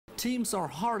Teams are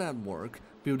hard at work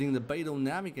building the Beidou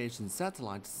Navigation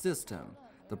Satellite System.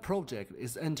 The project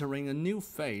is entering a new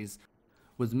phase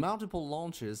with multiple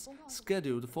launches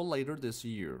scheduled for later this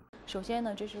year.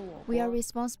 We are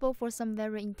responsible for some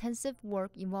very intensive work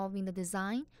involving the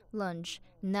design, launch,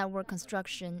 network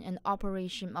construction, and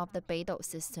operation of the Beidou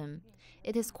system.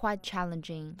 It is quite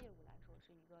challenging.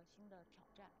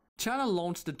 China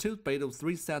launched the two Beidou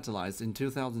 3 satellites in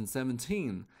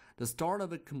 2017, the start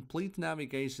of a complete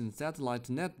navigation satellite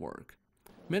network.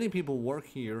 Many people work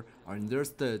here are in their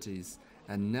 30s,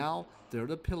 and now they're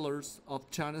the pillars of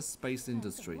China's space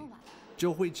industry.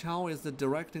 Zhou Huiqiao is the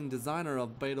directing designer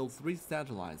of Beidou 3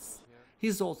 satellites.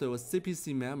 He's also a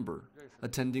CPC member,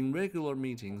 attending regular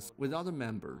meetings with other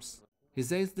members. He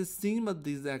says the theme of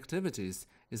these activities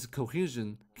is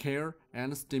cohesion, care,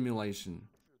 and stimulation.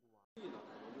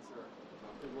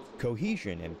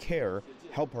 Cohesion and care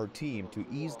help our team to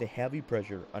ease the heavy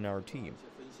pressure on our team.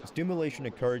 Stimulation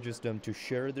encourages them to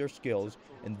share their skills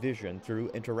and vision through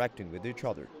interacting with each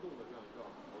other.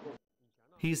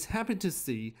 He's happy to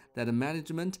see that the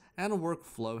management and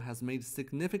workflow has made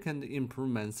significant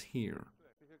improvements here.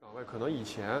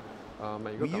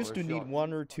 We used to need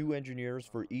 1 or 2 engineers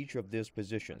for each of these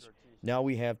positions. Now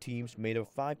we have teams made of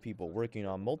 5 people working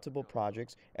on multiple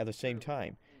projects at the same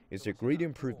time. It's a great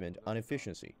improvement on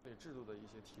efficiency.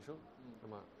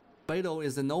 Beidou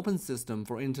is an open system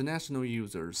for international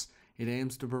users. It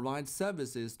aims to provide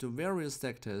services to various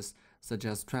sectors such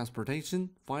as transportation,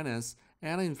 finance,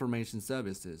 and information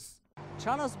services.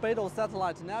 China's Beidou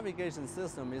satellite navigation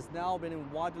system is now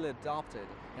being widely adopted.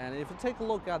 And if you take a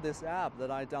look at this app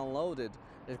that I downloaded,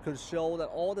 it could show that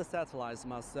all the satellites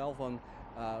my cell phone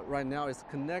right now is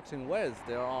connecting with.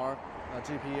 There are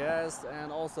GPS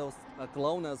and also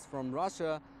GLONASS from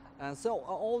Russia. And so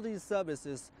all these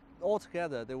services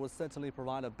altogether, they will certainly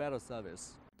provide a better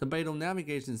service. The Beidou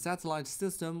Navigation Satellite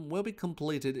System will be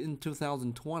completed in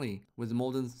 2020 with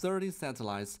more than 30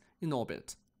 satellites in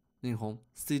orbit. Ning Hong,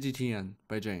 CGTN,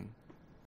 Beijing.